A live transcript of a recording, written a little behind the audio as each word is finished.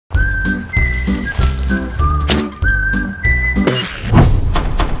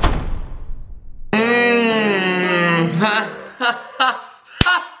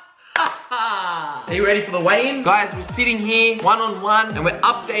ready for the weigh-in. Guys, we're sitting here one-on-one and we're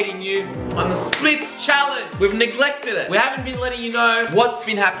updating you on the splits challenge. We've neglected it. We haven't been letting you know what's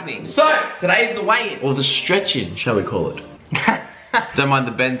been happening. So, today's the weigh-in, or the stretch-in, shall we call it. Don't mind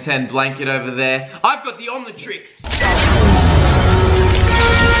the Ben 10 blanket over there. I've got the on the tricks.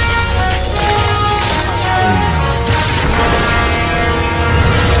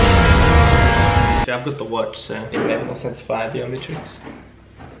 I've got the watch, so it makes more sense if I have the omnitrix.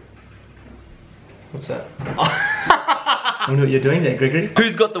 What's that? I wonder what you're doing there, Gregory.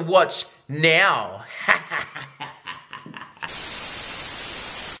 Who's got the watch now?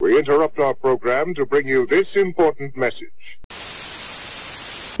 We interrupt our program to bring you this important message.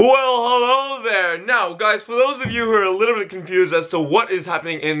 Well, hello there. Now, guys, for those of you who are a little bit confused as to what is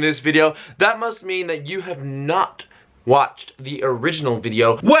happening in this video, that must mean that you have not watched the original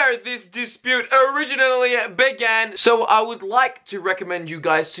video where this dispute originally began. So I would like to recommend you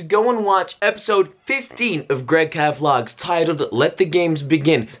guys to go and watch episode 15 of GregKav Vlogs titled Let the Games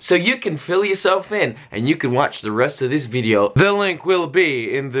Begin, so you can fill yourself in and you can watch the rest of this video. The link will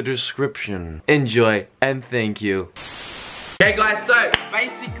be in the description. Enjoy and thank you. Okay guys, so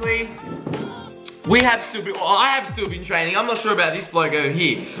basically I have still been training. I'm not sure about this bloke over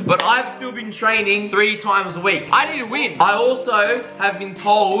here, but I've still been training 3 times a week. I need to win. I also have been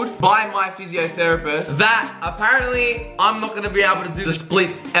told by my physiotherapist that apparently I'm not gonna be able to do the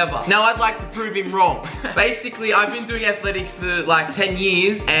splits ever. Now I'd like to prove him wrong. Basically, I've been doing athletics for like 10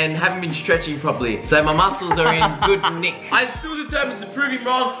 years and haven't been stretching properly. So my muscles are in good nick. I'm still determined to prove him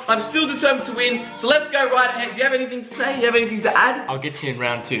wrong. I'm still determined to win. So let's go right ahead. Do you have anything to say? Do you have anything to add? I'll get you in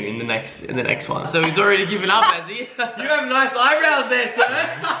round 2 in the next one. So he's already given up, has he? You have nice eyebrows there, sir.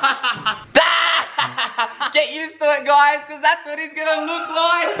 Get used to it, guys, because that's what he's gonna look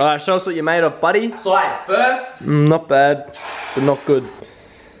like. Alright, show us what you're made of, buddy. Side first. Not bad, but not good.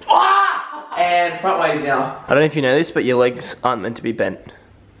 Ah! And front ways now. I don't know if you know this, but your legs aren't meant to be bent.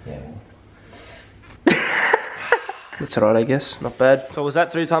 Yeah. That's alright, I guess. Not bad. So was that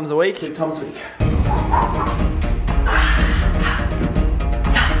 3 times a week? 3 times a week.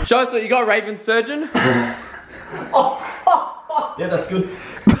 Show us what you got, Raven Surgeon. Yeah, that's good.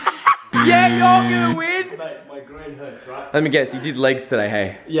 Yeah, you're gonna win. Mate, my groin hurts, right? Let me guess, you did legs today,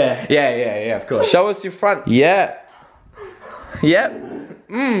 hey? Yeah. Yeah, of course. Show us your front. Yeah. Yep.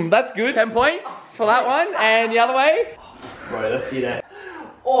 That's good. 10 points for that one. And the other way. Bro, let's see that.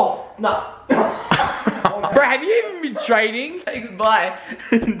 Oh, no. Bro, have you even been training? Say goodbye.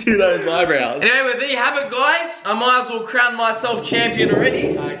 Do those eyebrows. Anyway, well, there you have it, guys. I might as well crown myself champion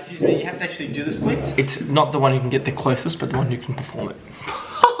already. Excuse me, you have to actually do the splits. It's not the one who can get the closest, but the one who can perform it.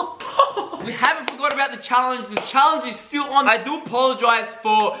 We haven't forgot about the challenge. The challenge is still on. I do apologize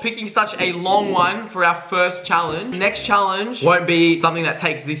for picking such a long one for our first challenge. Next challenge won't be something that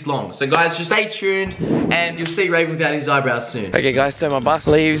takes this long. So guys, just stay tuned and you'll see Raven without his eyebrows soon. Okay guys, so my bus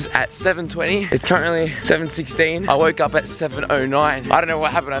leaves at 7:20. It's currently 7:16. I woke up at 7:09. I don't know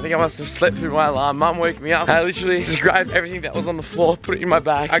what happened. I think I must have slept through my alarm. Mum woke me up. I literally just grabbed everything that was on the floor, put it in my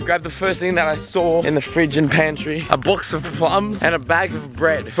bag. I grabbed the first thing that I saw in the fridge and pantry, a box of plums and a bag of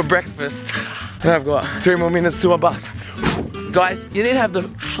bread for breakfast. And I've got 3 more minutes to my bus. Guys, you need to have the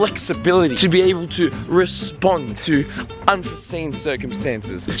flexibility to be able to respond to unforeseen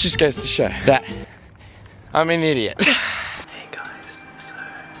circumstances. This just goes to show that I'm an idiot. Hey guys, so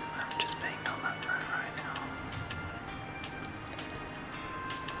I'm just being on that road right now.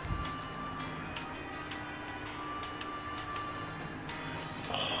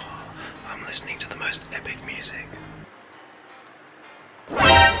 Oh, I'm listening to the most epic music.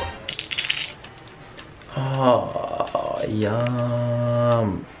 Oh,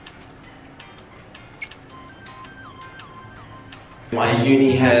 yum. My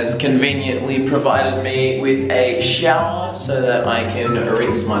uni has conveniently provided me with a shower so that I can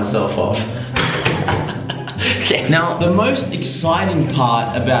rinse myself off. Okay. Now, the most exciting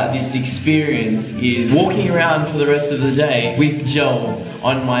part about this experience is walking around for the rest of the day with gel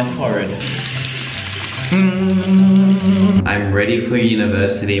on my forehead. I'm ready for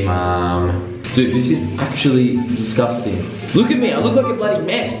university, Mom. Dude, this is actually disgusting. Look at me, I look like a bloody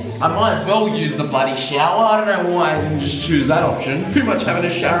mess. I might as well use the bloody shower. I don't know why I didn't just choose that option. Pretty much having a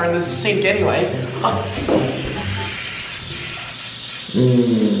shower in the sink anyway.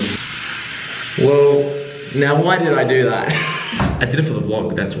 Well, now why did I do that? I did it for the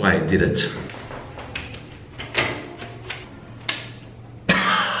vlog, that's why I did it.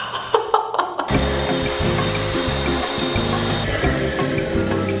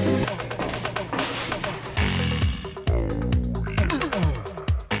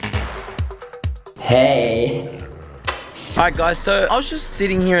 Hey. Alright guys, so I was just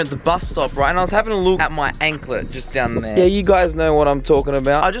sitting here at the bus stop, right? And I was having a look at my anklet just down there. Yeah, you guys know what I'm talking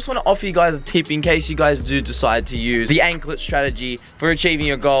about. I just want to offer you guys a tip in case you guys do decide to use the anklet strategy for achieving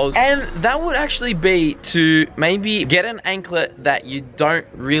your goals. And that would actually be to maybe get an anklet that you don't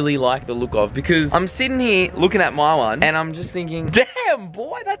really like the look of. Because I'm sitting here looking at my one and I'm just thinking, damn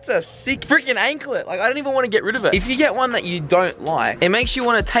boy, that's a sick freaking anklet. Like, I don't even want to get rid of it. If you get one that you don't like, it makes you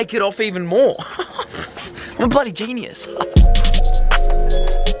want to take it off even more. I'm a bloody genius.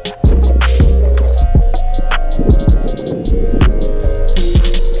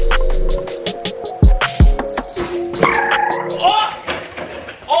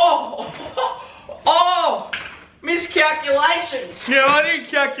 Miscalculations. Yeah, I didn't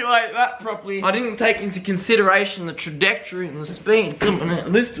calculate that properly. I didn't take into consideration the trajectory and the speed coming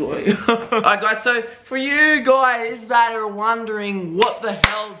out this way. Alright guys, so for you guys that are wondering what the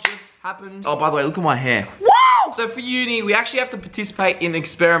hell just happened. Oh, by the way, look at my hair. Wow! So for uni, we actually have to participate in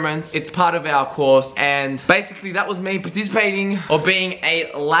experiments. It's part of our course, and basically that was me participating or being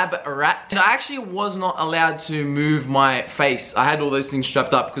a lab rat. And I actually was not allowed to move my face. I had all those things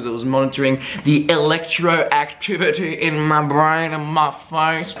strapped up because it was monitoring the electroactivity in my brain and my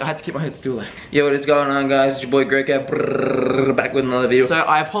face. I had to keep my head still there. Yo, what is going on guys? It's your boy GregKav, back with another video. So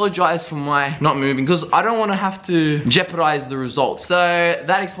I apologize for my not moving because I don't want to have to jeopardize the results. So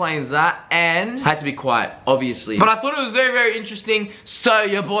that explains that, and I had to be quiet, obviously. But I thought it was very, very interesting, so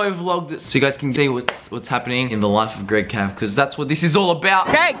your boy vlogged it so you guys can see what's happening in the life of GregKav, because that's what this is all about.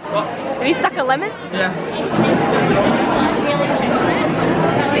 Greg, can you suck a lemon? Yeah.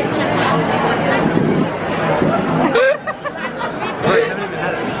 Oh, you haven't even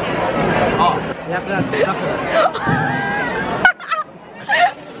had it. Oh, you have to suck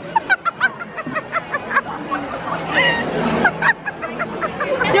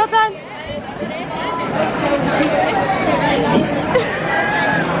it. Your turn.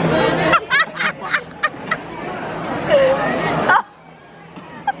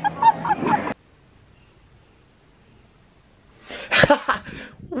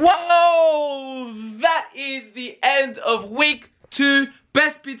 Whoa! That is the end of week 2.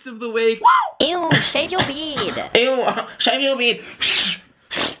 Best bits of the week. Ew, shave your beard. Ew, shave your beard.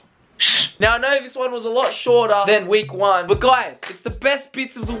 Now I know this one was a lot shorter than week 1, but guys, it's the best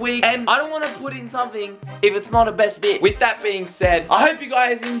bits of the week, and I don't want to put in something if it's not a best bit. With that being said, I hope you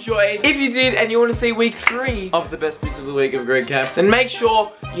guys enjoyed. If you did and you want to see week 3 of the best bits of the week of GregKav, then make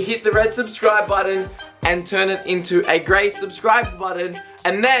sure you hit the red subscribe button and turn it into a grey subscribe button,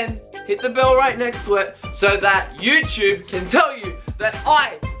 and then hit the bell right next to it so that YouTube can tell you that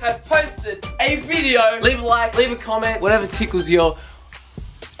I have posted a video. Leave a like, leave a comment, whatever tickles your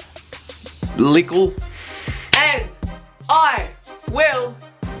lickle, and I will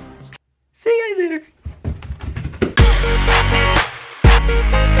see you guys later.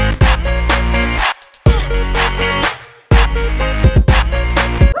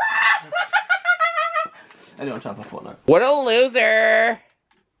 Anyway, I'm trying to play Fortnite. What a loser!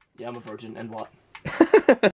 Yeah, I'm a virgin, and what?